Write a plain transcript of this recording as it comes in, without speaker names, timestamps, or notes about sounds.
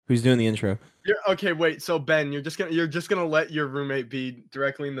Who's doing the intro? Okay, wait. So Ben, you're just gonna let your roommate be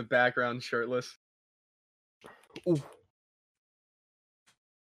directly in the background, shirtless. Ooh.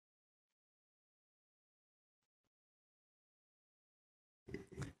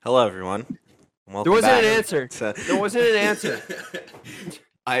 Hello, everyone. There wasn't an answer. There wasn't an answer.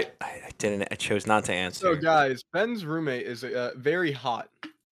 I didn't. I chose not to answer. So guys, Ben's roommate is very hot.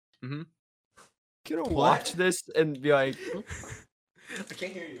 You gonna watch this and be like, I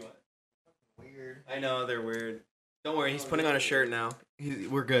can't hear you. Weird. I know they're weird. Don't worry. He's putting on a shirt now.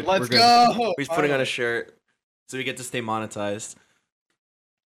 We're good. Let's we're good. go. He's putting on a shirt, so we get to stay monetized.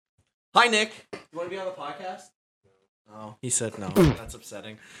 Hi, Nick. You want to be on the podcast? No. He said no. That's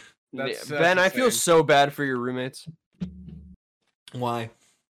upsetting. That's Ben, I feel so bad for your roommates. Why?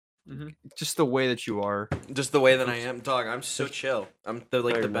 Just the way that you are. Just the way that I am, dog. I'm so chill. I'm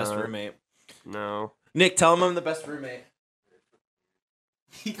the best not. roommate. No. Nick, tell him I'm the best roommate.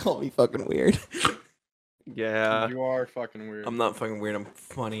 He called me fucking weird. Yeah. You are fucking weird. I'm not fucking weird. I'm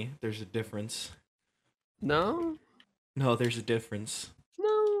funny. There's a difference. No. No, there's a difference.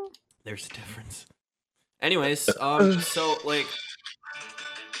 No. There's a difference. Anyways, so like.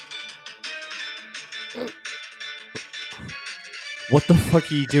 What the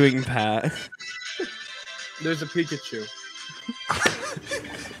fuck are you doing, Pat? There's a Pikachu.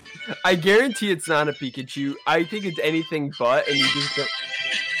 I guarantee it's not a Pikachu. I think it's anything but, and you just don't.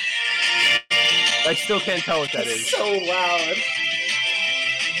 I still can't tell what that is. So loud.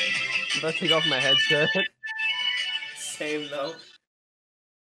 I'm about to take off my headset. Same though.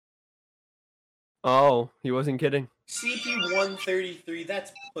 Oh, he wasn't kidding. CP133,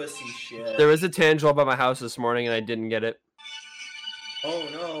 that's pussy shit. There was a Tangela by my house this morning, and I didn't get it. Oh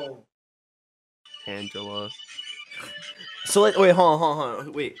no. Tangela. So wait, hold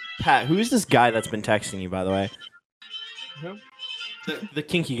on. Wait, Pat, who is this guy that's been texting you, by the way? Who? The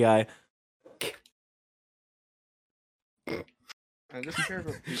kinky guy. I just care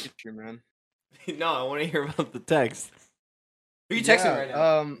about Pikachu, man. No, I want to hear about the text. Who are you texting right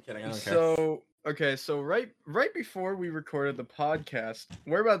now? I'm kidding, I don't care. So right before we recorded the podcast,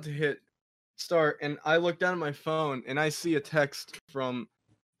 we're about to hit start, and I look down at my phone and I see a text from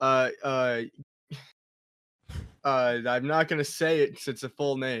I'm not gonna say it since it's a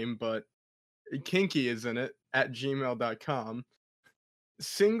full name, but Kinky is in it at gmail.com.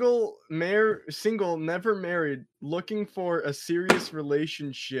 Single, never married, looking for a serious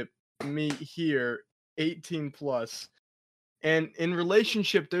relationship. Meet here, 18 plus. And in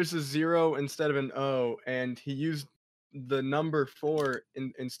relationship, there's a 0 instead of an O, and he used the number 4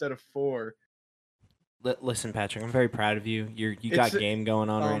 instead of 4. Listen, Patrick, I'm very proud of you. You got game going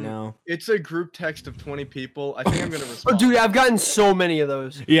on right now. It's a group text of 20 people. I think I'm gonna respond. Oh, dude, I've gotten so many of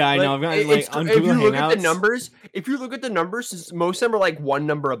those. Yeah, I know. I've gotten on Google if you look Hangouts. at the numbers, most of them are like one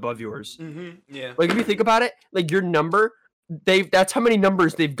number above yours. Yeah. Like if you think about it, like your number, that's how many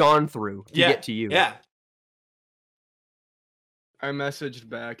numbers they've gone through to get to you. Yeah. I messaged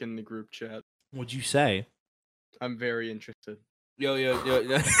back in the group chat. What'd you say? I'm very interested. Yo.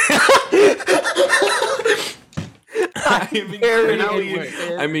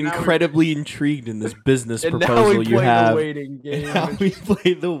 I'm incredibly intrigued in this business proposal you have. Now we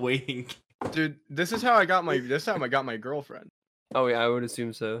play the waiting game. Dude, this is how I got my girlfriend. Oh yeah, I would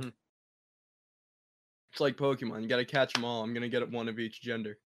assume so. It's like Pokemon. You gotta catch them all. I'm gonna get one of each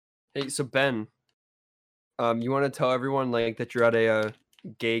gender. Hey, so Ben, you want to tell everyone like that you're at a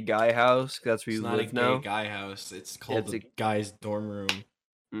gay guy house? That's where you live now. It's not a gay guy house. It's called the guy's dorm room.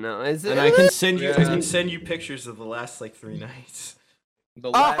 No, is it? And I can send you. I can send you pictures of the last like 3 nights. I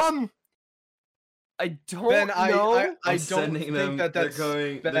don't Ben, know. I don't think that's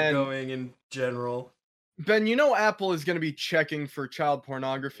they're going in general. Ben, you know Apple is gonna be checking for child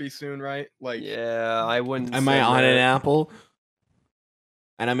pornography soon, right? Like, yeah, I wouldn't. Am I on an Apple?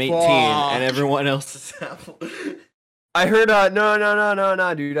 And I'm 18, and everyone else is Apple. I heard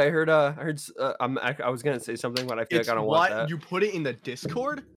no, dude. I heard I was gonna say something, but I feel like I don't want that. You put it in the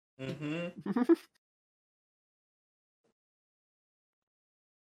Discord? Mm-hmm.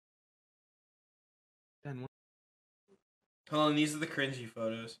 Ben, Hold on, these are the cringy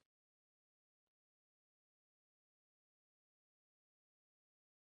photos.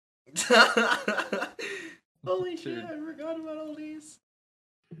 Holy shit, I forgot about all these.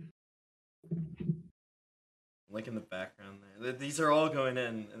 Like in the background there. These are all going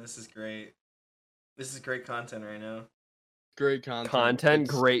in, and this is great. This is great content right now. Great content.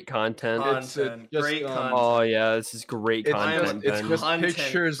 Great content. Great content. Oh yeah, this is great content. It's just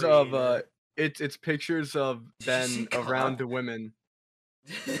pictures of it's pictures of Ben around the women.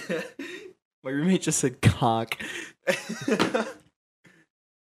 My roommate just said cock.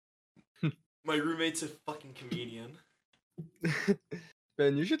 My roommate's a fucking comedian.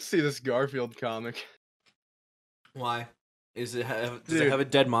 Ben, you should see this Garfield comic. Why? Does it have Dude. a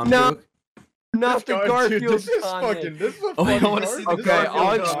dead mom No. joke? Not the Garfield Dude, this is comic. fucking. This is a Oh, wait, I funny wanna see the Garfield. Okay, Garfield I'll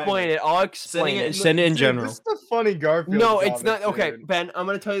comic. explain it. I'll explain it. Send it in Dude, general. This is a funny Garfield. No, it's comic, not. Okay, dude. Ben, I'm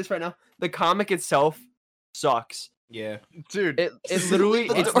gonna tell you this right now. The comic itself sucks. Yeah. Dude, It literally,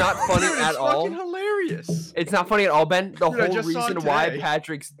 it's not funny Dude, at it's all. fucking hilarious. It's not funny at all, Ben. The Dude, I whole just saw it reason why today.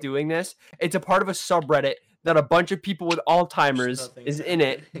 Patrick's doing this, it's a part of a subreddit that a bunch of people with Alzheimer's is in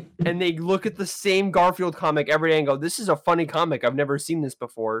it, and they look at the same Garfield comic every day and go, "This is a funny comic. I've never seen this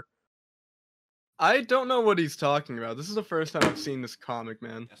before." I don't know what he's talking about. This is the first time I've seen this comic,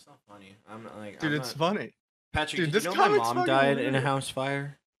 man. That's not funny. I'm not like. Dude, I'm it's not... funny. Patrick, Dude, did this you know my comic's mom fucking died in a hilarious. house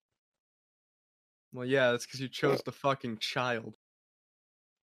fire? Well, yeah, that's because you chose the fucking child.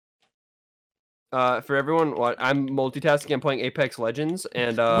 For everyone, what I'm multitasking. I'm playing Apex Legends,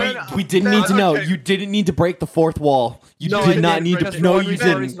 and Wait, We didn't Ben, need to know. okay. You didn't need to break the fourth wall. You No, I did not didn't, need because to. No, one you reason, one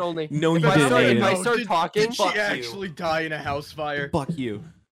didn't. reason only. No, If you I didn't. start- Aiden. if I start did, talking, did she fuck you. actually die in a house fire? Fuck you.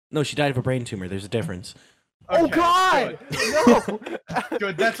 No, she died of a brain tumor. There's a difference. Oh Okay, God! Good. No!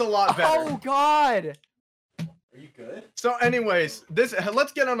 Good, that's a lot better. Oh God! Are you good? So, anyways,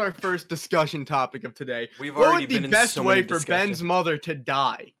 let's get on our first discussion topic of today. We've What already would be been in best so way many for discussions. Ben's mother to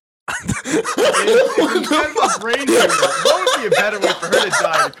die? If instead of a brain tumor, what would be a better way for her to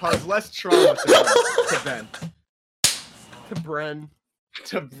die to cause less trauma to Ben? To Bren.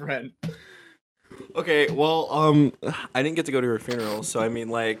 To Brent. Okay, well, I didn't get to go to her funeral, so I mean,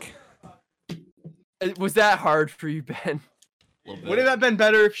 like, Was that hard for you, Ben? Would it have been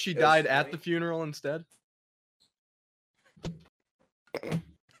better if she died at the funeral instead?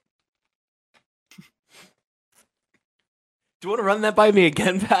 Do you want to run that by me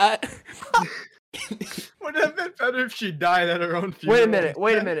again, Pat? Would it have been better if she died at her own funeral?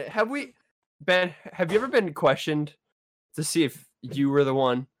 Wait a instead? minute. Ben, have you ever been questioned to see if you were the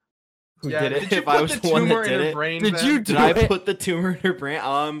one who Yeah, did it? did you If I put was the the one that tumor in did her it? brain, Did Ben? you Did do I it? put the tumor in her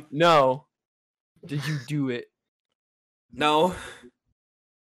brain? No. Did you do it? No.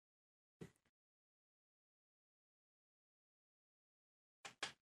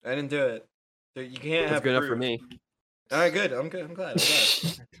 I didn't do it. So you can't That's have good enough for proof. me. All right, good. I'm good. I'm glad.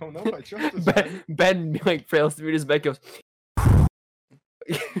 I don't know if I trust this guy. Ben like fails to meet his bed, goes.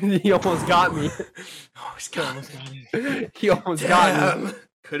 He almost got me. Oh, he's got He almost got me.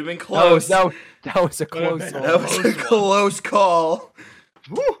 Could have been That close. was a Could've close been one. That was a close call.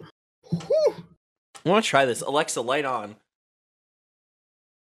 Woo! Woo! I want to try this. Alexa, light on.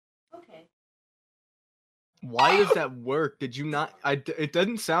 Okay. Why does that work? Did you not? It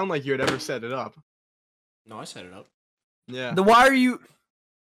doesn't sound like you had ever set it up. No, I set it up. Yeah. Then why are you?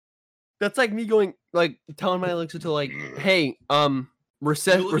 That's like me going, like, telling my Alexa to, like, hey, You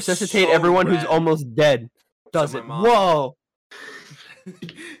look resuscitate so everyone who's red. almost dead. Does my it? mom. Whoa!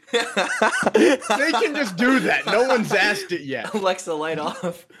 They can just do that. No one's asked it yet. Alexa, light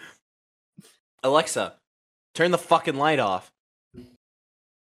off. Alexa, turn the fucking light off.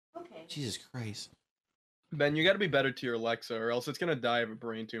 Okay. Jesus Christ. Ben, you got to be better to your Alexa, or else it's gonna die of a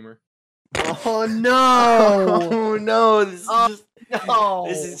brain tumor. Oh no! Oh no! This is Oh, just No!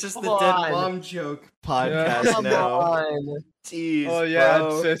 this is just come the dead on. mom joke podcast Yeah. Come now. on. Jeez, Oh yeah,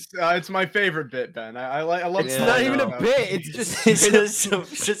 bro. it's my favorite bit, Ben. I love. It's Yeah, not I even know. a bit. It's just It's straight up-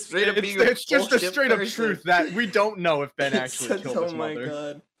 just straight up being It's just a bullshit straight up person. truth that we don't know if Ben It's actually such- killed his oh my mother.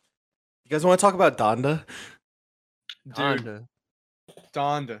 god! You guys want to talk about Donda? Dude,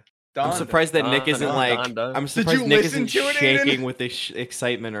 Donda. I'm surprised that Nick isn't Donda, like. Donda. I'm you surprised Nick listen isn't to it, Aiden? shaking with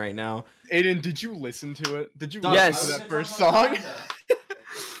excitement right now. Aiden, did you listen to it? Did you Yes. listen to that first song?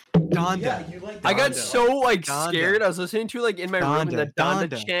 Donda. you like I got Donda. so like Donda. scared. I was listening to like in my room, and the Donda.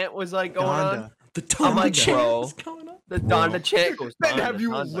 Donda chant was like going on. Donda. The I'm like, chant bro. is going on. The Donda chant goes. Ben, Donda, have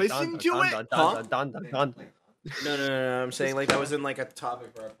you Donda, listened Donda, to it? Donda, Huh? Donda, Donda, No. I'm saying like that was in like a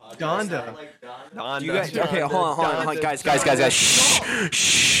topic for our podcast. Donda. Donda. Do you guys? Donda, Okay, hold on, Donda, guys. Donda.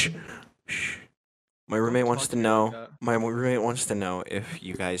 Shh. My roommate wants to talking know. like that. My roommate wants to know if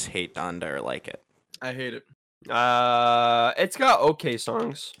you guys hate Donda or like it. I hate it. It's got okay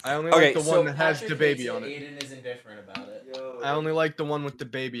songs. I only Okay, like the one that has the baby on it. Aiden is indifferent about it. I only like the one with the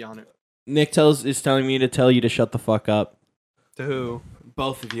baby on it. Nick is telling me to tell you to shut the fuck up. To who?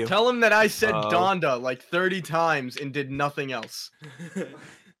 Both of you. Tell him that I said Oh. Donda like 30 times and did nothing else.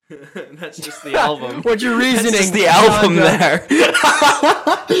 That's just the album. What's your That's reasoning? just the for album Donda? there.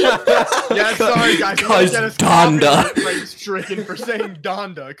 Yeah, sorry guys. you might Cause get us Donda. copyright stricken for saying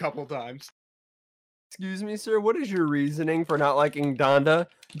Donda a couple times. Excuse me, sir. What is your reasoning for not liking Donda?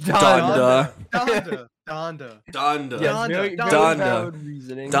 Donda. Donda. Donda. Donda. Yes, Donda, very, very Donda. valid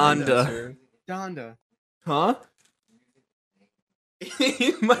reasoning. Donda. Sir. Donda. Huh?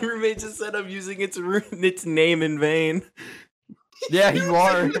 My roommate just said I'm using its name in vain. Yeah, you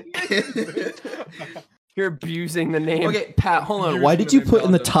are. You're abusing the name. Okay, Pat, hold on. Using Why did the you name put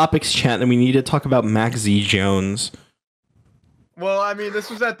in the Donda. topics chat that we need to talk about Max Z Jones? Well, I mean,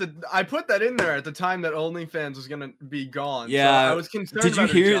 this was I put that in there at the time that OnlyFans was gonna be gone. So Yeah. I was concerned. Did you about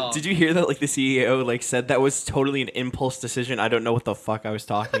her hear? job. Did you hear that? Like the CEO like said that was totally an impulse decision. I don't know what the fuck I was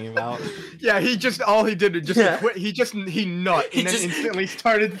talking about. Yeah, he just all he did was just Yeah. quit. He nut He and then just- instantly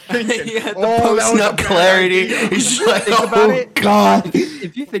started thinking. He had the "Oh, that post was a nut bad clarity. idea." He's just like, Think oh about it. god.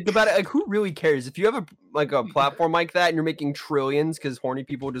 If you think about it, like who really cares? If you have a platform like that and you're making trillions because horny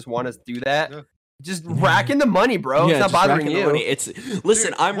people just want to do that, Yeah. just rack in the money, bro. Yeah, It's not just bothering racking the you. money. It's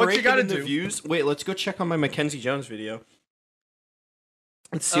listen. Dude, I'm what you raking gotta in the do- views. Wait, let's go check on my Mackenzie Jones video.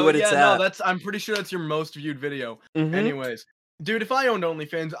 Let's see Oh, what yeah, it's no, at. I'm pretty sure that's your most viewed video. Mhm. Anyways, dude, if I owned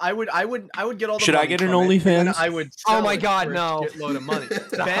OnlyFans, I would get all the. Should I money get an from it, and then OnlyFans? I would. Oh sell my it God, for a no. shitload of money.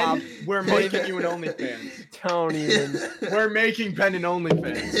 Stop. Ben, we're making you an OnlyFans. Don't even. We're making Ben an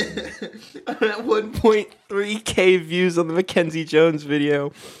OnlyFans. I'm at 1.3k views on the Mackenzie Jones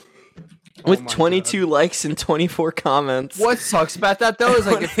video with Oh my 22 likes and 24 comments. What sucks about that though is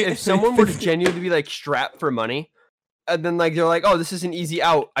like What if someone were to genuinely be like strapped for money, and then like they're like, oh, this is an easy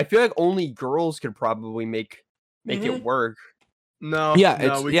out. I feel like only girls could probably make it work. No, Yeah, no,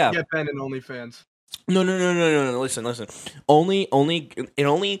 it's- we yeah. can get Ben an OnlyFans. No. Listen.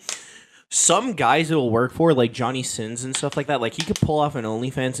 Only some guys it'll work for, like Johnny Sins and stuff like that. Like he could pull off an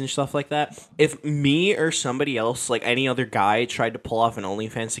OnlyFans and stuff like that. If me or somebody else, like any other guy, tried to pull off an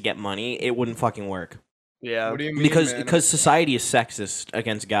OnlyFans to get money, it wouldn't fucking work. Yeah. What do you mean, Because man? because society is sexist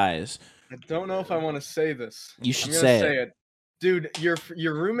against guys. I don't know if I want to say this. You should I'm gonna say it. it. Dude,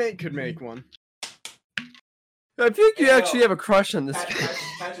 your roommate could make one. I feel like you actually have a crush on this.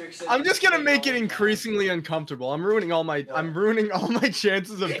 I'm just gonna make it increasingly uncomfortable. I'm ruining all my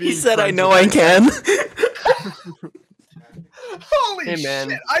chances of being. He said, "I friends know with I him." can." Holy Hey, man.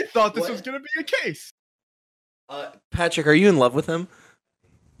 shit! I thought this What? was gonna be a case. Patrick, are you in love with him?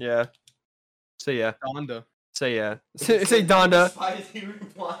 Yeah. Say yeah. Donda. Say yeah. Say Donda. He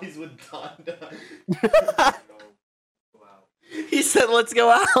replies with Donda. He said, "Let's go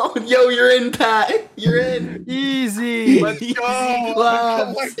out." Yo, you're in, Pat. You're in. Easy. Let's Easy go.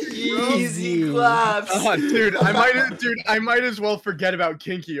 claps. Let's go. Easy claps. Dude, I might as well forget about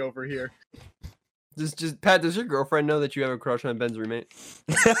Kinky over here. Just Pat, does your girlfriend know that you have a crush on Ben's roommate?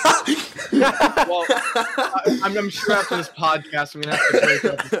 Well, I'm sure after this podcast, I'm gonna have to break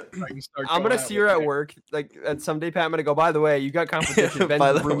up. So I can start I'm going gonna out see her with at work. Like at someday, Pat, I'm gonna go. By the way, you got competition. Ben's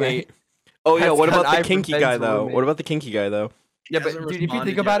By the roommate. way. Oh yeah, Pat's what got about an eye the for kinky Ben's guy though? roommate. What about the kinky guy though? He Yeah, but hasn't dude, if you responded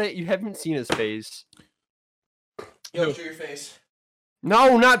think yet. about it, you haven't seen his face. Yo, show your face.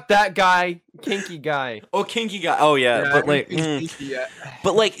 No, not that guy. Kinky guy. Oh, kinky guy. Oh yeah, but like, he's Kinky yet.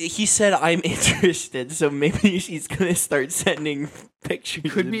 but like he said, I'm interested, so maybe she's gonna start sending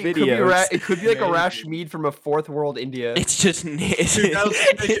pictures Could and be. videos. It could be like a Maybe. Rashmid from a fourth world India. It's just it's, Dude, that'll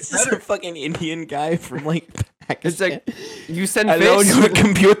make it it's just a better. fucking Indian guy from like It's Pakistan. like you send Hello, fix. your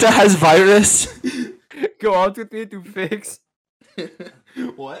computer has virus. Go out with me to fix.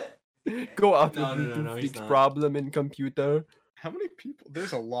 What? Go out No, with me no, to no, he's fix not. problem in computer. How many people?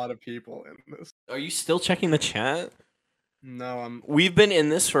 There's a lot of people in this. Are you still checking the chat? No, I'm. We've been in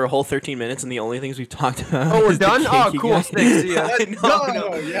this for a whole 13 minutes, and the only things we've talked about. Oh, we're is the done? Oh, kinky cool. guy. Thanks, see ya.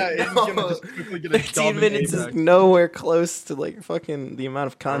 No, yeah, it's gonna just quickly get a 13 dub in minutes is Apex. nowhere close to like fucking the amount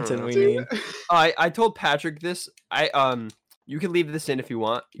of content we Dude, need. I told Patrick this. You can leave this in if you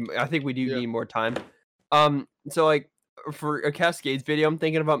want. I think we do Yeah. need more time. So like for a Cascades video, I'm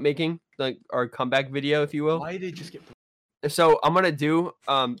thinking about making like our comeback video, if you will. Why did they just get? So I'm gonna do.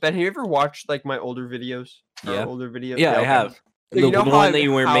 Ben, have you ever watched like my older videos? Our Yeah. older videos. Yeah, I okay. have. So The, you know the how one I- that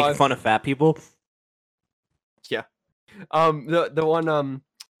you were how making I- fun of fat people. The one I'm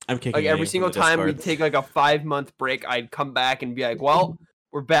kicking like you every from single the time we'd Discord. take like a 5-month break, I'd come back and be like, well,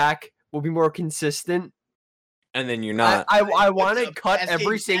 we're back. We'll be more consistent. And then you're not. I want to up, cut Cascade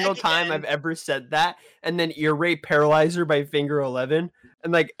every single back time again? I've ever said that, and then ear rape paralyzer by Finger 11,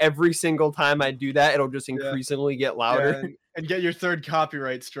 and like every single time I do that, it'll just increasingly get louder. Yeah, and get your third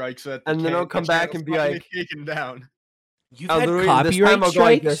copyright strike, so that And then I'll come back and be like- taken down. You've I'll had literally- this copyright time I'll go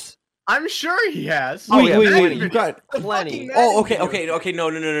like strikes. this. I'm sure he has. Oh, yeah, wait, plenty. you got. Plenty. Oh, okay.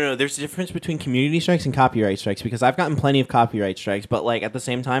 No. There's a difference between community strikes and copyright strikes because I've gotten plenty of copyright strikes, but like at the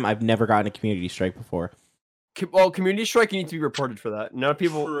same time, I've never gotten a community strike before. Well, community strike, you need to be reported for that. No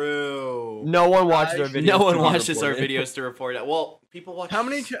people, True. no one watches our videos. No one to be watches our reported. videos to report it. Well, people watch. How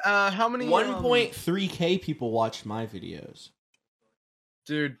many? 1.3k people watched my videos.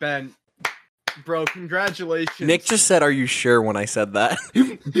 Dude, Ben, Bro, congratulations. Nick just said, "Are you sure?" When I said that.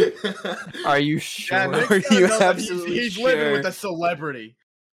 Are you sure? Yeah, Nick's Are gotta you know that absolutely he's living with sure? a celebrity.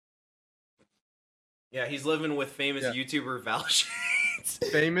 Yeah, he's living with famous Yeah. YouTuber Vals.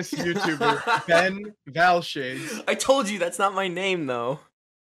 Famous YouTuber Ben Valshades. I told you that's not my name though.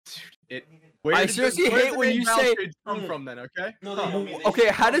 I seriously hate when you say- come from then, okay? Okay,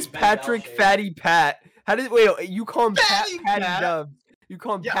 how does Patrick Fatty Pat? How does you call him Pat Fatty Patty Pat? Dubs? You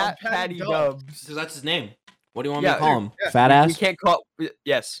call him Yeah, Pat I'm Patty Patty Dubs. Dubs. Because that's his name. What do you want Yeah, me to call him? yeah. Fat We ass? can't call.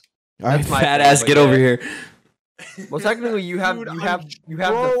 Yes. All right, that's my fat fault, ass, but get yeah. over here. Well, technically, you have Dude, you I'm- have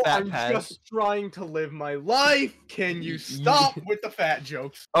Bro, the fat I'm pass. just trying to live my life. Can you stop with the fat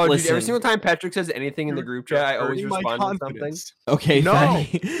jokes? Oh, dude! Listen. Every single time Patrick says anything in the Dude, group chat, I you're always hurting my respond with something. confidence. Okay, No.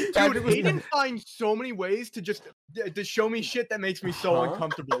 fatty. Dude, Hayden finds so many ways to just to show me shit that makes me so Huh?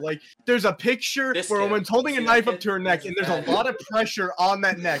 uncomfortable. Like, there's a picture This where a kid. woman's holding a See that knife up kid? to her neck, and there's a That's lot of pressure on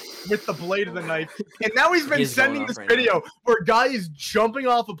that neck with the blade of the knife. And now he's been He is going sending off this right now. video where a guy is jumping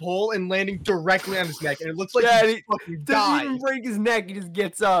off a pole and landing directly on his neck, and it looks like Yeah, he he fucking Doesn't died. even break his neck. He just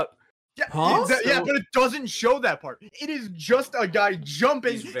gets up. Yeah, Huh? yeah, but it doesn't show that part. It is just a guy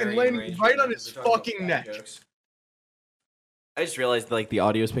jumping He's very and landing enraged right now on 'cause his we're talking about fucking fat neck. jokes. I just realized like the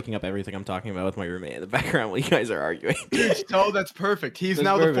audio is picking up everything I'm talking about with my roommate in the background while you guys are arguing. So that's perfect. He's That's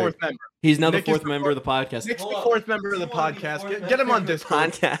now perfect. the fourth member. He's now Nick the is fourth the member of the podcast. Nick's Hold the up. fourth member of the You wanna be the podcast. fourth Get him on member of the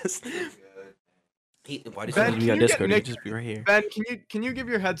Discord. Podcast. Why does he Ben, need to be can on you get Discord? He Nick- can just be right here. Ben, can you give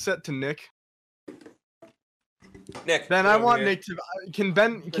your headset to Nick? Nick. Ben, I want Nick to. Can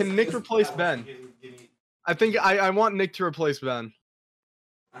Nick replace Ben? I think I want Nick to replace Ben.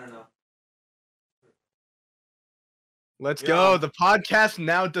 I don't know. Let's Yeah. go. The podcast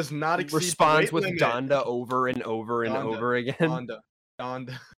now does not exceed Responds the with weight limit. Donda over and over and Donda. over again.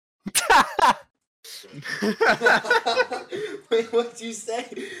 Donda. Wait, what'd you say?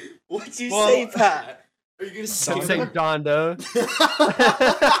 What'd you Well- say, Pat? Are you gonna say Keep saying Donda.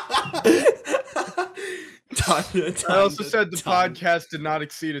 I also said the podcast did not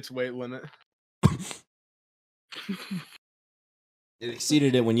exceed its weight limit. It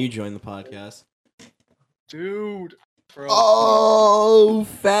exceeded it when you joined the podcast. Dude. Bro. Oh,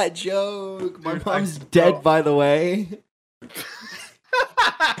 fat joke. My Dude, mom's bro. dead, by the way.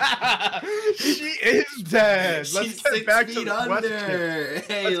 She is dead. Let's She's get 6 back to feet the under. question.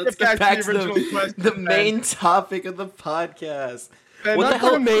 Hey, Let's let's get get back to original question, the Ben. main topic of the podcast. Ben, What the not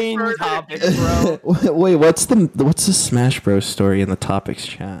hell- The main preferred- topic, bro. Wait, what's the Smash Bros story in the topics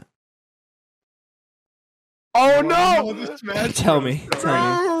chat? Oh You wanna know no! the Smash Tell Bros. me. story?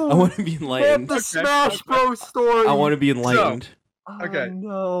 Tell me. I want to be Bro, enlightened. the Okay, Smash okay. Bros story. I want to be enlightened. Okay. Oh,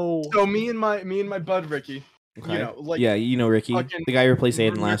 no. So me and my bud Ricky, Okay. you know, like yeah, you know Ricky, fucking the guy who replaced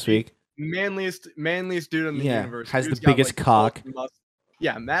Aiden last Ricky. week. manliest dude in the Yeah, universe. has Dude's the got, biggest like, cock. bulging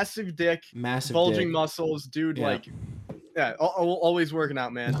yeah, massive dick, Massive bulging dick. muscles, dude. Yeah. Like, yeah, always working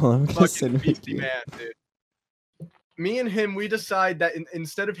out, man. Hold on, I'm gonna Fucking send beastie Ricky. man, dude. Me and him, we decide that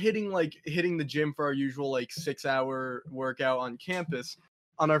instead of hitting the gym for our usual 6-hour workout on campus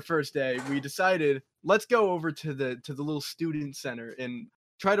on our first day, we decided let's go over to the little student center and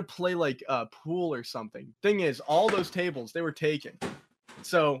try to play a pool or something. Thing is, all those tables they were taken,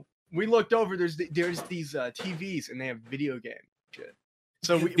 so we looked over. There's these TVs and they have video game shit.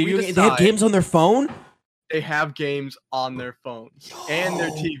 So we They have decide games on their phone. they have games on their phones and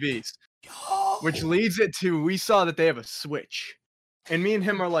their TVs. Which leads it to we saw that they have a Switch. And me and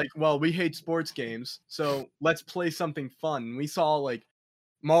him are like, well, we hate sports games, so let's play something fun. And we saw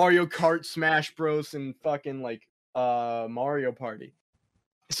Mario Kart, Smash Bros, and fucking Mario Party.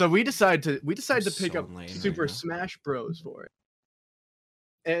 So we decided to pick So up lame right Super now. Smash Bros for it.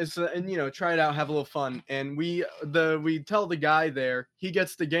 And try it out, have a little fun. And we tell the guy there, he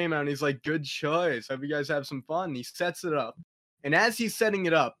gets the game out and he's like, good choice. Hope you guys have some fun. He sets it up. And as he's setting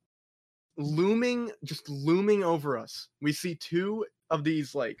it up, looming over us, we see two of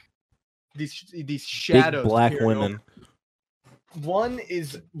these these shadows Big black peering women. over. One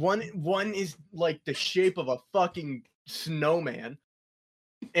is like the shape of a fucking snowman,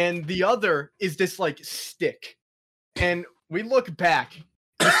 and the other is this stick. And we look back,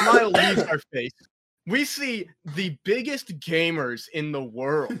 the smile leaves our face. We see the biggest gamers in the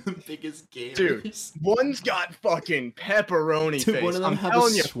world. The biggest gamers. Dude, one's got fucking pepperoni Dude, face. one of them I'm have a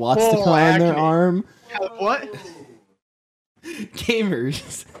telling you, swastika full on their acne. arm. What?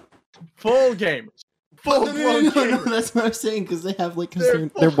 Gamers. Full gamers. Full blown gamers. That's what I'm saying because they have They're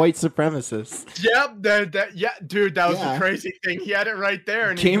they're white supremacists. Yep, dude, that was Yeah. the crazy thing. He had it right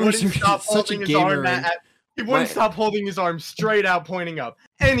there, and Gamers he wouldn't are stop such a holding his gamer arm and- he wouldn't My- stop holding his arm straight out, pointing up.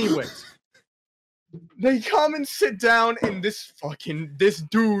 Anyways, They come and sit down, and this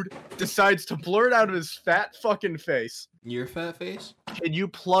dude decides to blurt out of his fat fucking face. Your fat face? Can you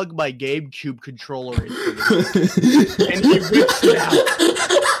plug my GameCube controller into this? And he whips it out.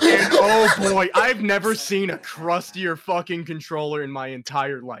 And oh boy, I've never seen a crustier fucking controller in my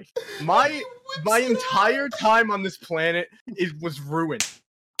entire life. My entire time on this planet was ruined.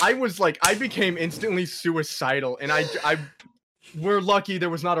 I became instantly suicidal, and we're lucky there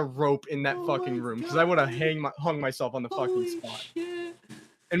was not a rope in that fucking room, because I would have hung myself on the fucking spot. Shit.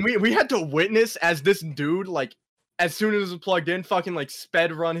 And we had to witness as this dude, like, as soon as it was plugged in, fucking, like,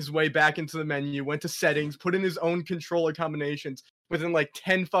 sped run his way back into the menu, went to settings, put in his own controller combinations within, like,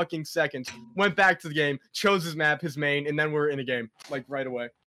 10 fucking seconds, went back to the game, chose his map, his main, and then we're in a game, like, right away.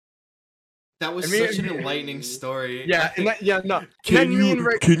 That was such an enlightening story. Yeah, no. Can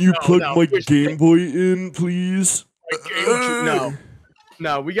you plug my Game Boy in, please?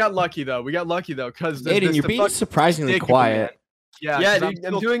 No, we got lucky though. Because Aiden, you're being surprisingly quiet. Yeah, dude,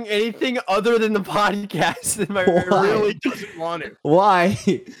 I'm doing anything other than the podcast. Why? Really doesn't want it. Why?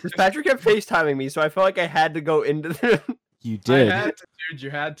 Because Patrick kept FaceTiming me, so I felt like I had to go into the. You did. I had to, dude. You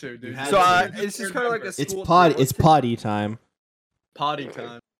had to, dude. So it's just kind of like a. It's school It's potty time. potty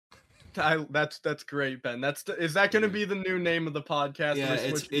time. That's great, Ben. Is that going to be the new name of the podcast? Yeah,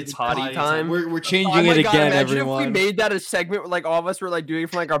 it's potty time. We're changing Oh my it God, again, imagine everyone. if we made that a segment where like all of us were like doing it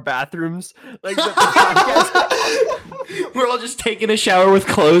from like our bathrooms, like the podcast. We're all just taking a shower with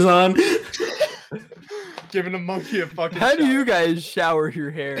clothes on. Giving a monkey a fucking. How do shower. you guys shower your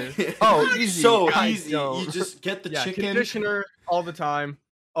hair? Oh, easy. So I easy. don't. You just get the Yeah, chicken. conditioner all the time.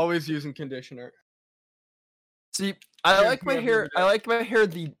 Always using conditioner. See, I Yeah, like my whoever hair. did I it. like my hair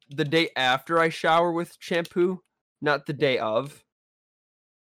the day after I shower with shampoo, not the day of.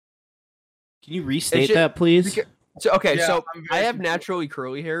 Can you restate should- that, please? So okay, Yeah, so I'm I very have confused. naturally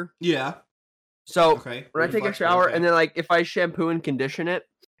curly hair. Yeah. So Okay. when I take a Reflex, shower okay. and then like if I shampoo and condition it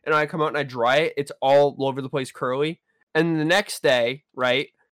and I come out and I dry it, it's all over the place curly. And the next day, right,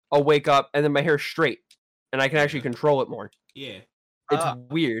 I'll wake up and then my hair's straight and I can actually control it more. Yeah. It's Ah.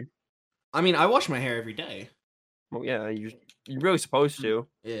 weird. I mean, I wash my hair every day. Well, yeah, you're really supposed to.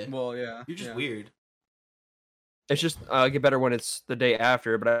 Yeah. Well, yeah. You're just yeah. weird. It's just I get better when it's the day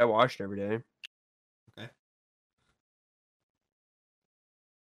after, but I wash it every day.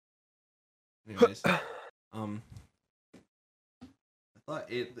 Anyways, I thought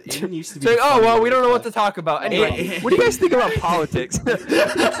it used to be. It's like, oh funny well, we like don't know what that. to talk about. Anyway, what do you guys think about politics? Dude,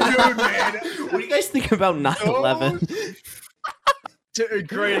 man. What do you guys think about 9/11?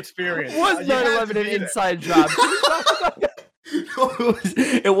 Great experience. Was You had to 9/11 an be there. inside job?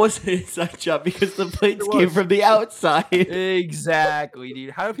 It wasn't an inside job because the planes It came was. from the outside. Exactly,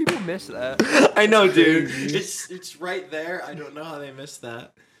 dude. How do people miss that? I know, dude. It's right there. I don't know how they missed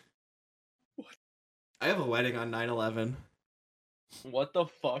that. I have a wedding on 9/11. What the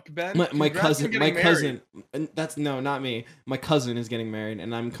fuck, Ben? My Congrats on cousin, getting married. and that's not me. My cousin is getting married,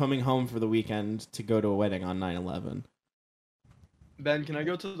 and I'm coming home for the weekend to go to a wedding on 9/11. Ben, can I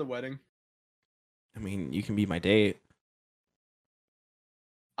go to the wedding? I mean, you can be my date.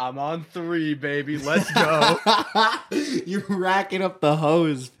 I'm on 3, baby. Let's go. You're racking up the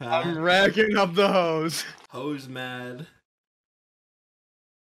hose, pal. I'm racking up the hose. Hose mad.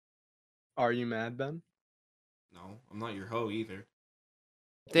 Are you mad, Ben? No, I'm not your hoe either.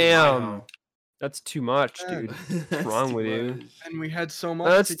 Damn, that's too much, Man. dude. What's wrong with you? And we had so much.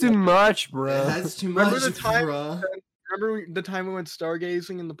 That's together. too much, bro. That's too Remember much, the time- bruh. Remember the time we went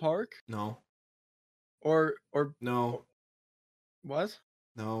stargazing in the park? No, Or no, what?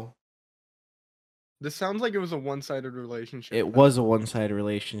 no. This sounds like it was a one-sided relationship. It Ben. was a one-sided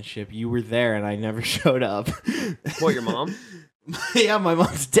relationship. You were there, and I never showed up. What, your mom? Yeah, my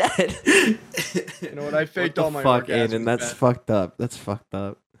mom's dead. You know what? I faked all my fuck, orgasms, Aiden? That's Ben. fucked up. That's fucked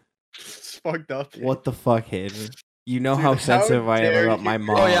up. It's fucked up. What the fuck, Aiden? You know Dude, how how sensitive I am dare about you. my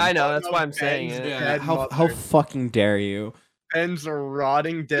mom. Oh yeah, I know. That's why I'm saying Ben's it. Yeah, dead How mother. fucking dare you? Ben's a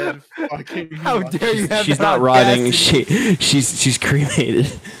rotting dead fucking. How mother. dare you have She's the not rotting. audacity. She's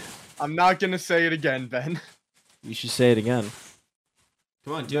cremated. I'm not gonna say it again, Ben. You should say it again.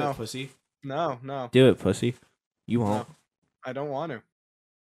 Come on, do No. it, pussy. No, Do it, pussy. You won't. I don't want to.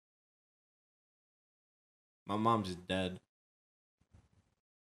 My mom's just dead.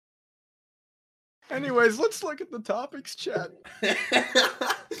 Anyways, let's look at the topics, chat.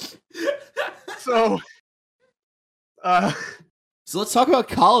 So, So let's talk about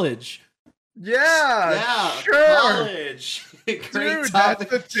college. yeah, sure. college. Great Dude, that's topic.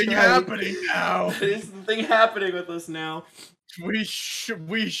 the thing Trey. happening now. That is the thing happening with us now. We sure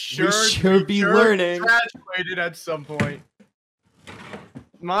sure be learning. graduated at some point.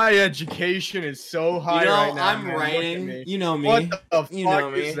 My education is so high right now. I'm man. Look at writing. me. You know me. What the fuck You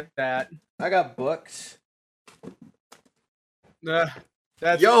know is me. that? I got books. That's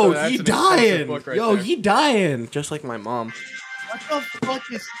He an expensive dying. book right Yo, there. he dying. Just like my mom. What the fuck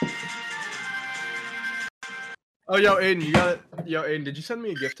is? Oh, yo, Aiden, you got it. Yo, Aiden, did you send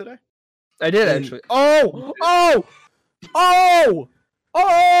me a gift today? I did And- actually. Oh!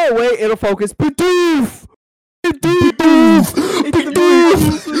 Wait, it'll focus. Badoof! Badoof!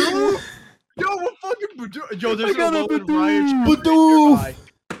 Yo, what fucking yo? There's I got a a Lolan Badoof. Riot Badoof. right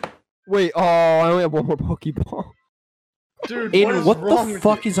Wait, I only have one more Pokeball. nearby. Dude, Aiden, what wrong the with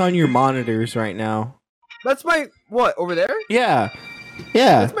fuck you? is on your monitors right now? That's my what over there? Yeah.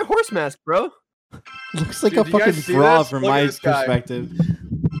 That's my horse mask, bro. Looks like Dude, a you guys fucking see bra this? from Look at my this guy. perspective.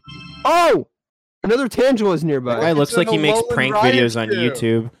 Oh, another Tangela is nearby. That guy looks It's like he an makes Alolan prank Riot videos on shoe.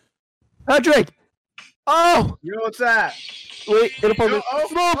 YouTube. Patrick. Oh, You know what's that? wait, it'll focus. Oh,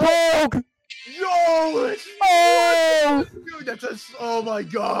 Slowpoke. Yo, it's Oh, dude, that's a. Oh my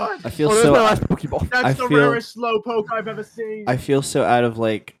god, I feel there's so. my last Pokeball. that's I the feel- rarest slowpoke I've ever seen. I feel so out of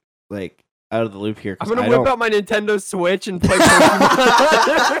like out of the loop here. I'm 'Cause gonna I whip don't- out my Nintendo Switch and play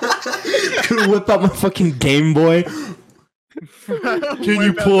Pokemon. Gonna whip out my fucking Game Boy. Can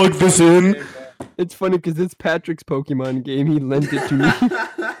you plug this in? It's funny because it's Patrick's Pokemon game. He lent it to me.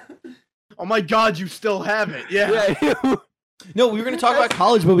 Oh my god, you still have it? Yeah, Yeah. No, we were gonna talk about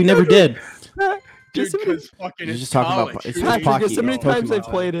college, but we never did. dude, so many- because fucking You're it's just talking about- college, it's dude. just Patrick, Pocky- so many it's times I Pokemon.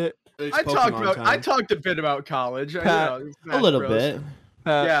 played it. I talked a bit about college. Pat, A little bit.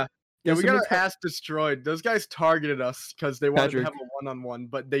 Yeah. Yeah, we so many got our ass destroyed. Those guys targeted us because they wanted Patrick. to have a one-on-one,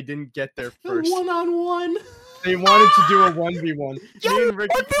 but they didn't get there first. One-on-one. They wanted to do a 1v1. Me and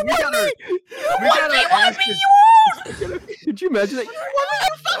Ricky, we got our asses. Could you imagine that?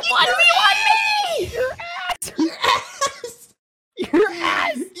 Your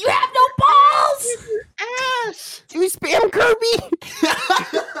ass! You have no balls! Ass! You spam Kirby!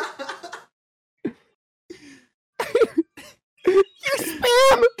 You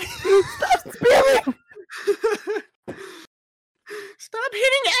spam! Stop spamming! Stop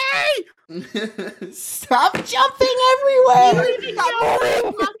hitting A! Stop jumping everywhere. Stop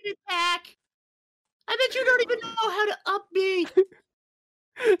moving! Attack! I bet you don't even know how to up me!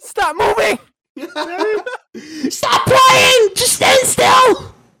 Stop moving! Stop playing. Just stand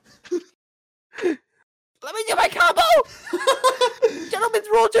still. Let me do my combo! Gentleman's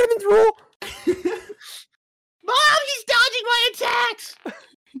rule, gentleman's rule! Mom, he's dodging my attacks!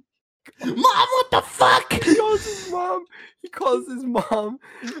 Mom, what the fuck? He calls his mom. He calls his mom.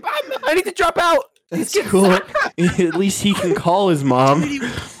 I need to drop out! That's cool. At least he can call his mom.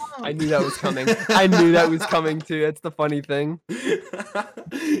 I knew that was coming. I knew that was coming too. That's the funny thing.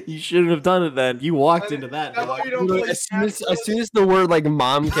 You shouldn't have done it then. You walked into that. That's why dog. you don't play As soon as the word like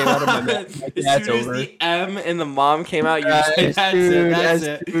mom came out of my mouth, like, As that's soon as over. the M and the mom came out, you Yeah, just as that's soon, it. That's as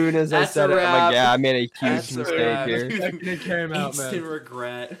it. soon as I That's said a it, I'm wrap. like, yeah, I made a huge That's a mistake wrap. here. It came out, Instant man.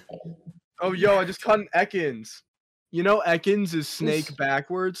 regret. Oh, yo, I just caught an Ekans. You know Ekans is snake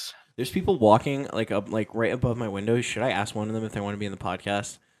backwards? There's people walking like up, like right above my window. Should I ask one of them if they want to be in the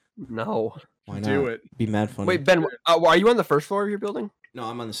podcast? No. Why not? Do it. Be mad funny. Wait, Ben, are you on the first floor of your building? No,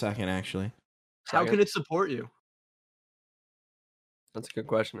 I'm on the second actually. How can it support you? That's a good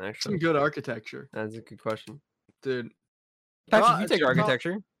question, Some actually. good architecture, That's a good question. dude. Patrick, No, you it's take not-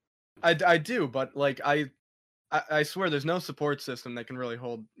 architecture. I do, but like I swear there's no support system that can really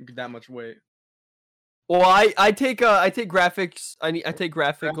hold that much weight. Well, I take graphics. I take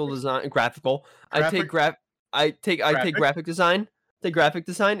graphical design. Graphical. I take Graphic? graphic design. Take graphic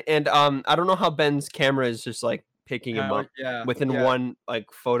design, and I don't know how Ben's camera is just like picking him up Yeah. within yeah. one like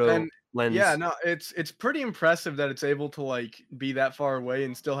photo And- lens. Yeah, no, it's pretty impressive that it's able to like be that far away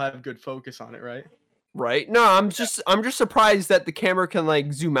and still have good focus on it, right? Right? No, I'm just surprised that the camera can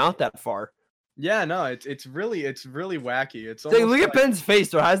like zoom out that far. Yeah, no, it's really wacky. It's Like, almost look at like- Ben's face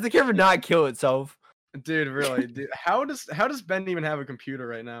though. How does the camera not kill itself? dude, really. Dude, how does Ben even have a computer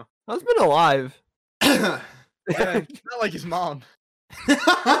right now? How's Ben alive? Yeah, not like his mom.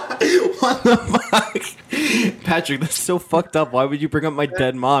 What the fuck, Patrick? That's so fucked up. Why would you bring up my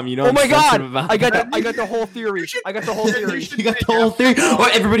dead mom? You know, Oh I'm my god! sensitive about I got that. the whole theory. I got the whole you theory. should- You got the whole theory. Oh,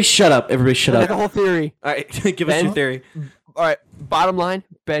 everybody, shut up! Everybody, shut I got up! the whole theory. All right, give us your Ben? theory. All right, bottom line,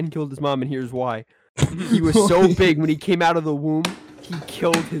 Ben killed his mom, and here's why. He was so big when he came out of the womb, he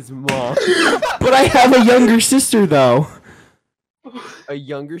killed his mom. But I have a younger sister, though. A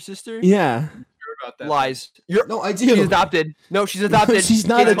younger sister? Yeah. Sure about that. Lies. You're, No, I she's adopted. No, she's adopted. She's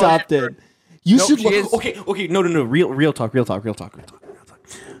not She's adopted. You Nope, should she look. is. Okay, no. Real talk.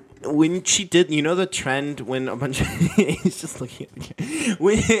 when she did, you know the trend when a bunch of he's just looking at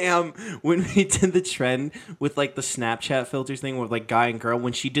the when we did the trend with like the Snapchat filters thing with like guy and girl.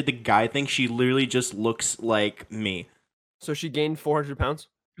 When she did the guy thing, she literally just looks like me. So she gained 400 pounds.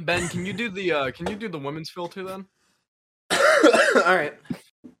 Ben, can you do the women's filter then? All right.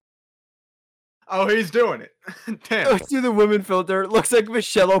 Oh, he's doing it. Damn. Let's do the women filter. It looks like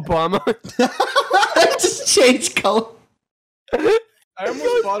Michelle Obama. I just changed color. I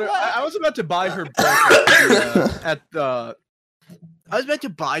almost bought her. I was about to buy her book at the. I was about to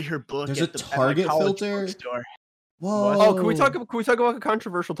buy her book. There's at a the, Target at my college filter? bookstore. Whoa. Oh, can we talk about a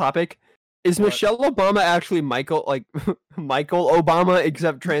controversial topic? Is What? Michelle Obama actually Michael Obama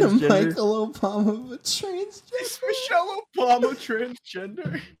except transgender? Michael Obama, but transgender? Is Michelle Obama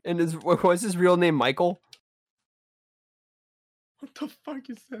transgender? And was his real name Michael? What the fuck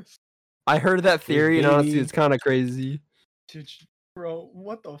is this, I heard that theory, and honestly, baby. it's kind of crazy. dude? Bro,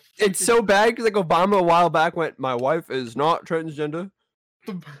 what the? Fuck It's is so bad because like Obama a while back went, "My wife is not transgender."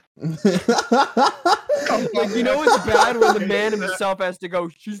 Like, you know, it's bad when the man himself has to go,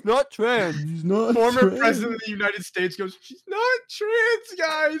 "She's not trans." He's not Former trans. president of the United States goes, "She's not trans,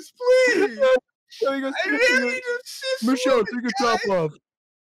 guys. Please, So he goes, I really need a cis Michelle, woman, take a top guys." off.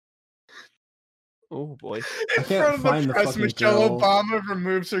 Oh boy. In can't front of find the the press, fucking Michelle girl. Obama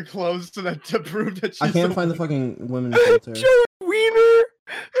removes her clothes to prove that she's. I can't a find the woman. fucking women filter. Joey Wiener.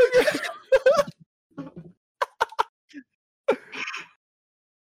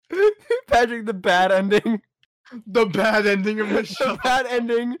 Patrick, the bad ending. The bad ending of The Michelle. bad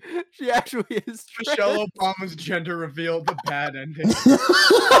ending. She actually is trans. Michelle Obama's gender reveal. The bad ending.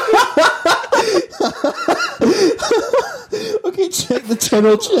 Okay, check the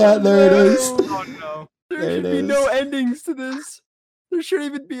channel chat. There it is. Oh no. There There should it be no is. endings to this. There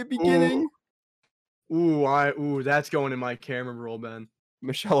shouldn't even be a beginning. Ooh, that's going in my camera roll, Ben.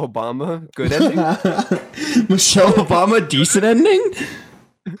 Michelle Obama, good ending. Michelle Obama, decent ending.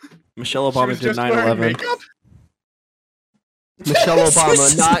 Michelle She Obama was did just wearing 9/11. makeup? Michelle She was Obama,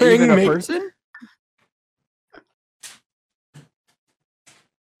 just not wearing even a make- person.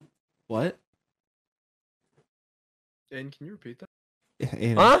 What? And can you repeat that?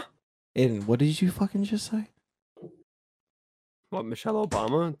 Aiden, Huh? Aiden, what did you fucking just say? What, Michelle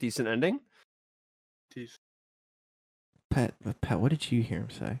Obama, decent ending? Tease. Pat, what did you hear him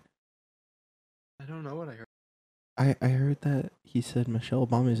say? I don't know what I heard. I heard that he said Michelle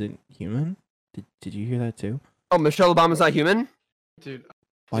Obama isn't human. Did you hear that too? Oh, Michelle Obama's not human. Dude,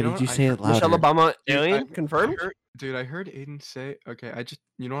 Why you know did what? you I say heard- it louder? Michelle Obama, Dude, alien, I confirmed. heard Aiden say. Okay,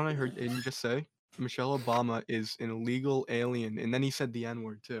 you know what I heard Aiden just say? Michelle Obama is an illegal alien, and then he said the N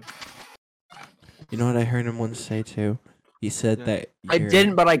word too. You know what I heard him once say too? He said Yeah. that I you're-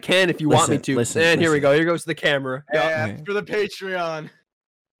 didn't, but I can if you want me Listen, to. listen, and here we listen. go. Here goes the camera. Yeah, Okay. for the Patreon.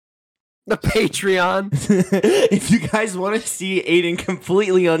 The Patreon. If you guys want to see Aiden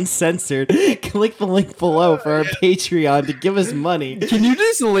completely uncensored, click the link below for our Patreon to give us money. Can you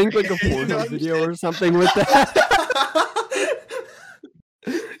just link like a You porno know video or something with that?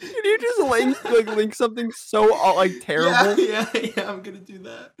 Can you just link something so terrible? Yeah, I'm gonna do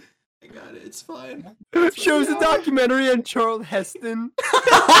that. I got it. It's fine. Shows a documentary on Charles Heston.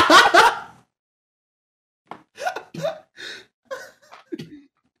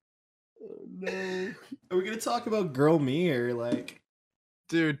 Oh, no. Are we gonna talk about Girl Me or like?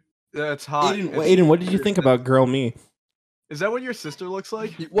 Dude, that's hot. Aiden, what did you think about Girl Me? Is that what your sister looks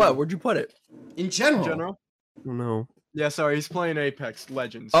like? What? Where'd you put it? In In general. general? No. Yeah, sorry, he's playing Apex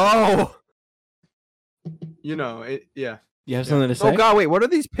Legends. Oh. You know, yeah. You have something to say? Oh God! Wait. What are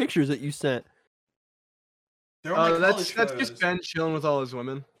these pictures that you sent? That's just Ben chilling with all his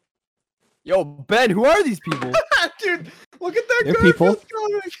women. Yo, Ben. Who are these people? Dude, look at that They're Garfield people.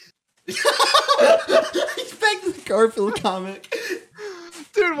 comic. He's back to the Garfield comic.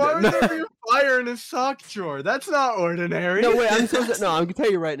 Dude, why would No. there be a fire in his sock drawer? That's not ordinary. No, wait. I'm supposed to. No, I'm gonna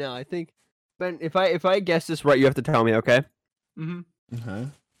tell you right now. I think, Ben. If I guess this right, you have to tell me. Okay. hmm Uh-huh.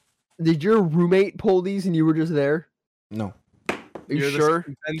 Did your roommate pull these and you were just there? No. Are you You're sure?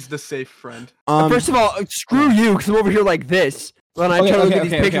 Ben's the safe friend. First of all, screw you, because I'm over here like this. When I try to look at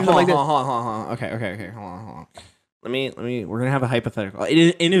these pictures, I'm hold like this. on. Okay, hold on. Let me. We're gonna have a hypothetical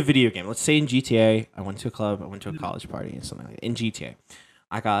in a video game. Let's say in GTA, I went to a club, I went to a college party, and something like that. In GTA,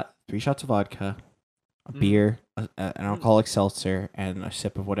 I got 3 shots of vodka, a beer, an alcoholic seltzer, and a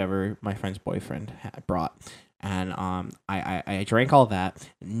sip of whatever my friend's boyfriend had brought. And I drank all that.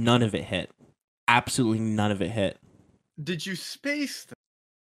 None of it hit. Absolutely none of it hit. Did you space them?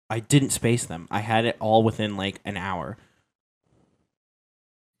 I didn't space them. I had it all within like an hour.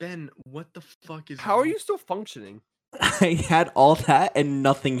 Ben, what the fuck is How are wrong? you still functioning? I had all that and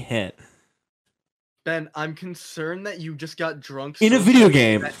nothing hit. Ben, I'm concerned that you just got drunk In a so video much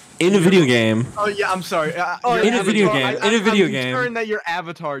game. that In a your- video game. Oh yeah, I'm sorry. Oh, in a video game. In a video I'm game. concerned that your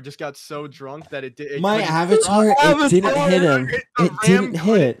avatar just got so drunk that it did. My couldn't avatar, it didn't hit him. the It RAM didn't couldn't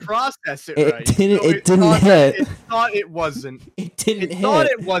hit. process it It right. didn't- So it didn't thought hit. It thought it wasn't. It didn't It thought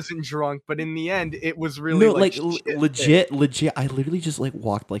hit. it wasn't drunk, but in the end, it was really No, like like legit. I literally just like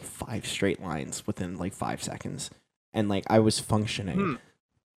walked like 5 straight lines within like 5 seconds, and like I was functioning. Hmm.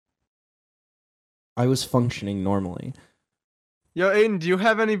 I was functioning normally. Yo, Aiden, do you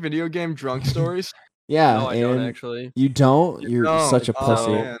have any video game drunk stories? Yeah, No, I don't and actually. you don't. You're No. such a Oh,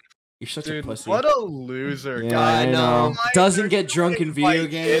 pussy. man. You're such Dude, a pussy. what a loser! Yeah, God, I know. why Doesn't would get you drunk in video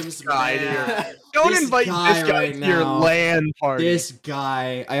invite this games. guy to your- Man. Don't This invite guy this guy right to your now. LAN party. This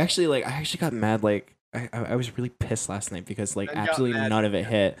guy. I actually got mad. Like I was really pissed last night because like Ben got absolutely mad. none of it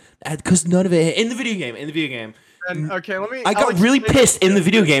hit. Because none of it hit in the video game. In the video game. And, okay, let me. I got really pissed in the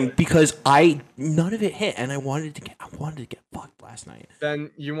video game because none of it hit, and I wanted to get fucked last night.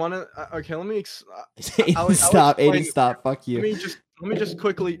 Then you want to? Okay, let me. Aiden, I'll stop! explain Aiden, it. stop! Fuck you. Let me just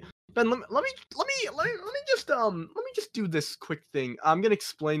quickly. Ben, let me just do this quick thing. I'm gonna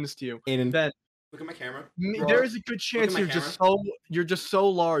explain this to you. Aiden, Ben, look at my camera. there is a good chance my you're just so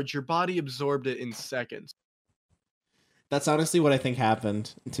large. Your body absorbed it in seconds. That's honestly what I think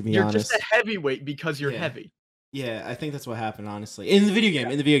happened, to be You're honest. just a heavyweight because you're Yeah. heavy. Yeah, I think that's what happened, honestly. In the video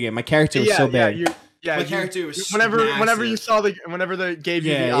game, my character was so big. Yeah, My character was whenever you massive. saw whenever they gave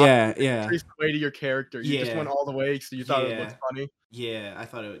you the Yeah, option yeah, to yeah. increase the weight of your character, you just Yeah. went all the way because you thought it Yeah. looked funny. Yeah, I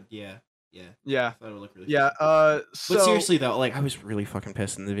thought it would. Yeah. I Yeah, thought it would look really. yeah. funny. So But seriously though, like I was really fucking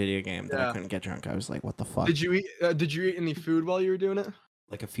pissed in the video game that I Yeah. couldn't get drunk. I was like, what the fuck? did you eat? Did you eat any food while you were doing it?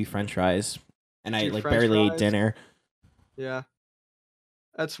 Like a few French fries, and I Few like French barely ate fries? dinner. Yeah,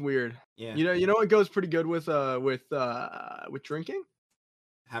 that's weird. Yeah. You know what goes pretty good with drinking?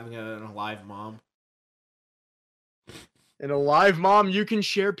 Having an alive mom. And a live mom you can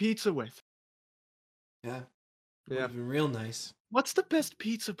share pizza with. Yeah. Yeah. Been real nice. What's the best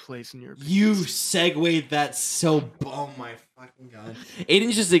pizza place in your opinion? You segued that so. Oh my fucking god.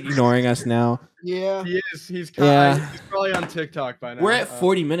 Aiden's just ignoring us now. Yeah. He is. He's Yeah. he's probably on TikTok by now. We're at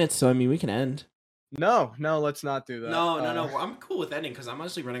 40 minutes, so I mean we can end. No, let's not do that. No. I'm cool with ending because I'm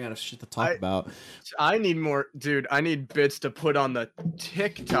honestly running out of shit to talk about. I need more, dude. I need bits to put on the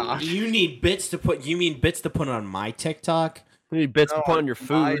TikTok. You need bits to put. You mean bits to put on my TikTok? You need bits to No, put on your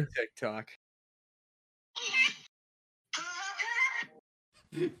my food. TikTok.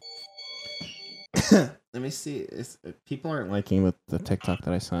 Let me see. People aren't liking the TikTok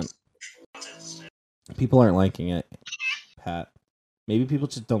that I sent. People aren't liking it, Pat. Maybe people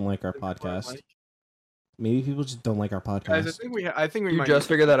just don't like our podcast. Maybe people just don't like our Guys, podcast. I think we You might just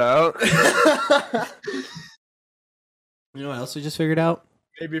figured that out. You know what else we just figured out?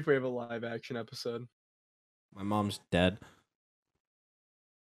 maybe if we have a live action episode. My mom's dead.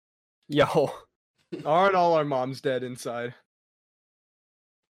 Yo. Aren't all our moms dead inside?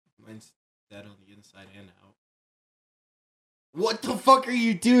 Mine's dead on the inside and out. What the fuck are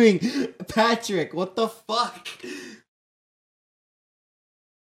you doing, Patrick? What the fuck? Is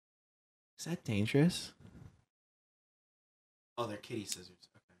that dangerous? Oh, they're kitty scissors.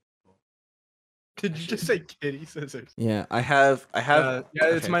 Okay, cool. Did you just say kitty scissors? Yeah. I have. Yeah,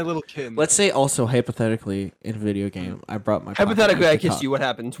 it's okay. my little kid. Let's say also hypothetically in a video game, I brought my. Hypothetically, I pocket knife kissed to you. What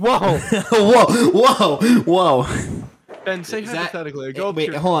happens? Whoa. Whoa! Ben, say Is that- hypothetically. Go up wait,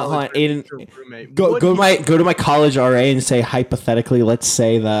 to your hold on, college Aiden. your roommate. Go What go do you- to my college RA and say hypothetically. Let's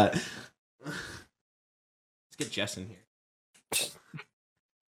say that. Let's get Jess in here.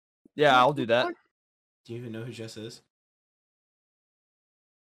 Yeah, I'll do that. Do you even know who Jess is?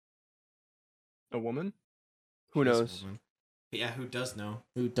 a woman. Who She's a knows? woman. Yeah, who does know?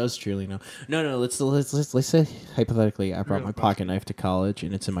 Who does truly know? No. Let's say hypothetically, I brought Real my question. pocket knife to college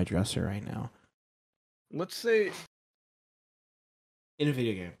and it's in my dresser right now. Let's say In a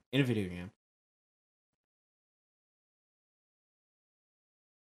video game. In a video game.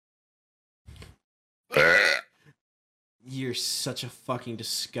 You're such a fucking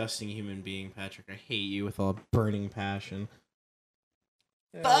disgusting human being, Patrick. I hate you with all burning passion.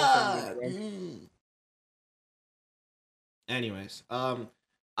 yeah, that's a good one. Mm. Anyways,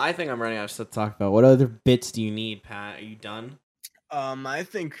 I think I'm running out of stuff to talk about. What other bits do you need, Pat? Are you done? I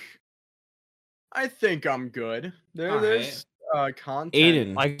think I'm good. Alright. There's content.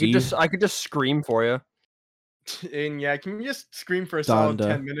 Aiden, I could just scream for you. And yeah, can you just scream for a solid Donda.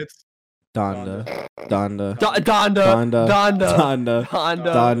 10 minutes? Donda. Donda. Donda. Donda. Donda.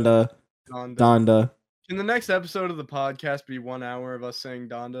 Donda. Donda. Can the next episode of the podcast be 1 hour of us saying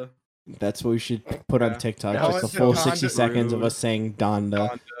Donda? That's what we should put on Yeah. TikTok. Now Just a it's full Donda 60 seconds of Rude. us saying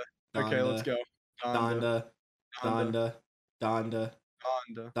Donda. Okay, let's go. Donda. Donda. Donda.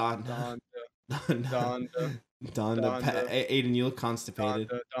 Donda. Donda. Donda. Donda. Donda. Donda. Donda. Aiden, you look constipated.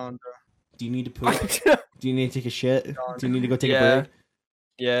 Donda. Do you need to poop? Do you need to take a shit? Do you need to go take a Yeah. break?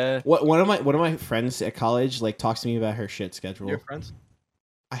 Yeah. One of my friends at college like talks to me about her shit schedule. Your friends?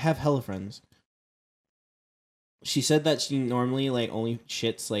 I have hella friends. She said that she normally like only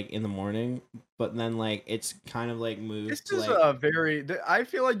shits like in the morning, but then like it's kind of like moved. This to, is like, a very. I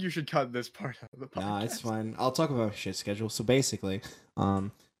feel like you should cut this part out of the podcast. Nah, it's fine. I'll talk about my shit schedule. So basically,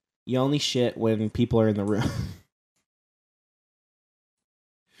 you only shit when people are in the room.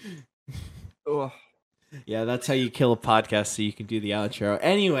 Ugh. Yeah, that's how you kill a podcast. So you can do the outro.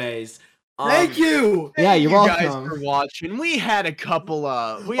 Anyways, Thank you. Yeah, Thank you're you guys welcome. for watching. We had a couple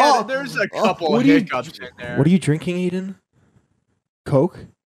of. Oh, There's a couple of what are you- hiccups in there. What are you drinking, Aiden? Coke?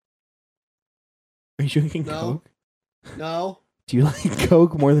 Are you drinking No. Coke? No. Do you like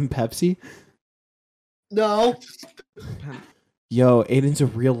Coke more than Pepsi? No. Yo, Aiden's a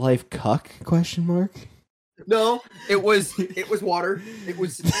real life cuck? Question mark. No. It was water. It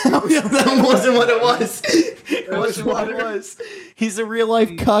was. That wasn't what it was. It was wasn't what it water. was. He's a real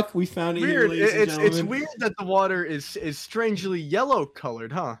life cuck. We found it here, Weird. ladies and It's gentlemen. weird that the water is strangely yellow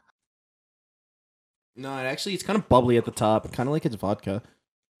colored, huh? No, it's kind of bubbly at the top, kind of like it's vodka.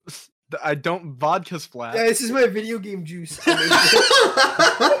 I don't. Vodka's flat. Yeah, this is my video game juice.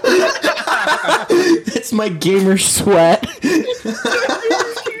 That's my gamer sweat.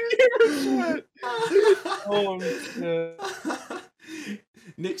 Oh, shit.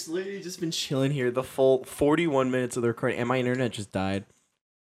 Nick's literally just been chilling here the full 41 minutes of the recording, and my internet just died.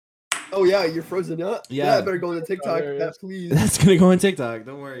 Oh yeah, you're frozen up. Yeah. I better go to TikTok. there it is. Please. That's gonna go on TikTok.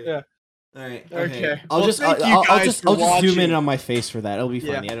 Don't worry. Yeah. All right. Okay. I'll Well, just thank you I'll guys just for I'll just zoom in watching. on my face for that. It'll be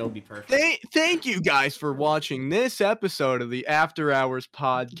Yeah. funny. It'll be perfect. Thank you guys for watching this episode of the After Hours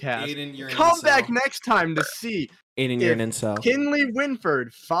podcast. Aiden, you're an Come incel. back next time to see Aiden, you're if an incel. Kinley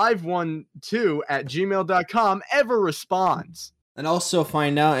Winford 512 at gmail.com ever responds. And also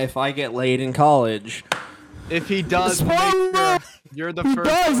find out if I get laid in college. If he does, make Spoiler! sure you're the first.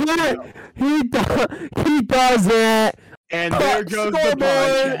 does one to it! know. He does it! And there goes the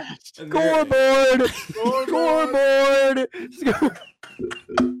Scoreboard! podcast. Scoreboard! Scoreboard!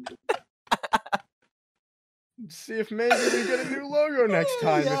 See if maybe we get a new logo next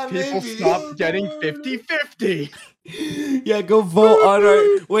time Yeah, if people maybe. stop getting 50-50. Yeah, go vote on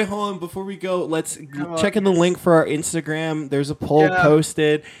our. Wait, hold on. Before we go, let's Come check in the link for our Instagram. There's a poll Yeah.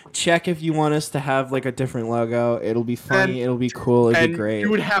 posted. Check if you want us to have like a different logo. It'll be funny. It'll be cool. It'll be And great. you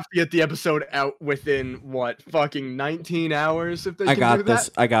would have to get the episode out within what, fucking 19 hours if they I can got do this.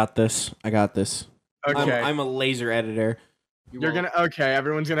 that? I got this. I got this. Okay. I'm a laser editor. You're gonna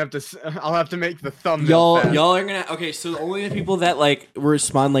everyone's gonna have to I'll have to make the thumbnail. fast. Y'all are gonna so the only people that like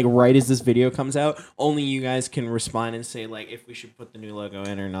respond like right as this video comes out, only you guys can respond and say like if we should put the new logo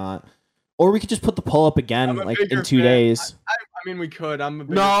in or not, or we could just put the poll up again I'm a like in bigger 2 fan. days. I mean we could. I'm a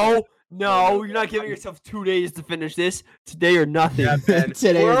bigger fan. No, you're not giving yourself 2 days to finish this. Today or nothing. Yeah, Ben.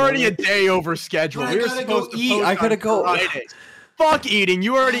 Today We're or already a nothing. day over schedule. But I We were gotta go supposed to eat. post I gotta on go. Fridays. Fuck eating.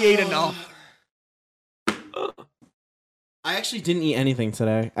 You already ate enough. I actually didn't eat anything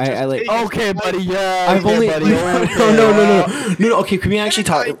today. I like. take it. Okay, buddy. Yeah. I've okay, only buddy. no. Okay, can we actually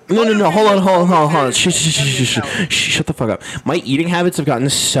talk? No. Hold on. Shut the fuck up. My eating habits have gotten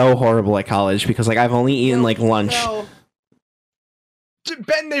so horrible at college because like I've only eaten like lunch. No.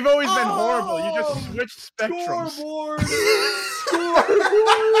 Ben, they've always been horrible. You just switched spectrums.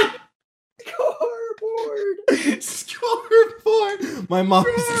 Scoreboard. My mom's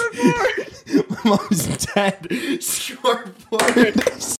dead. Scoreboard.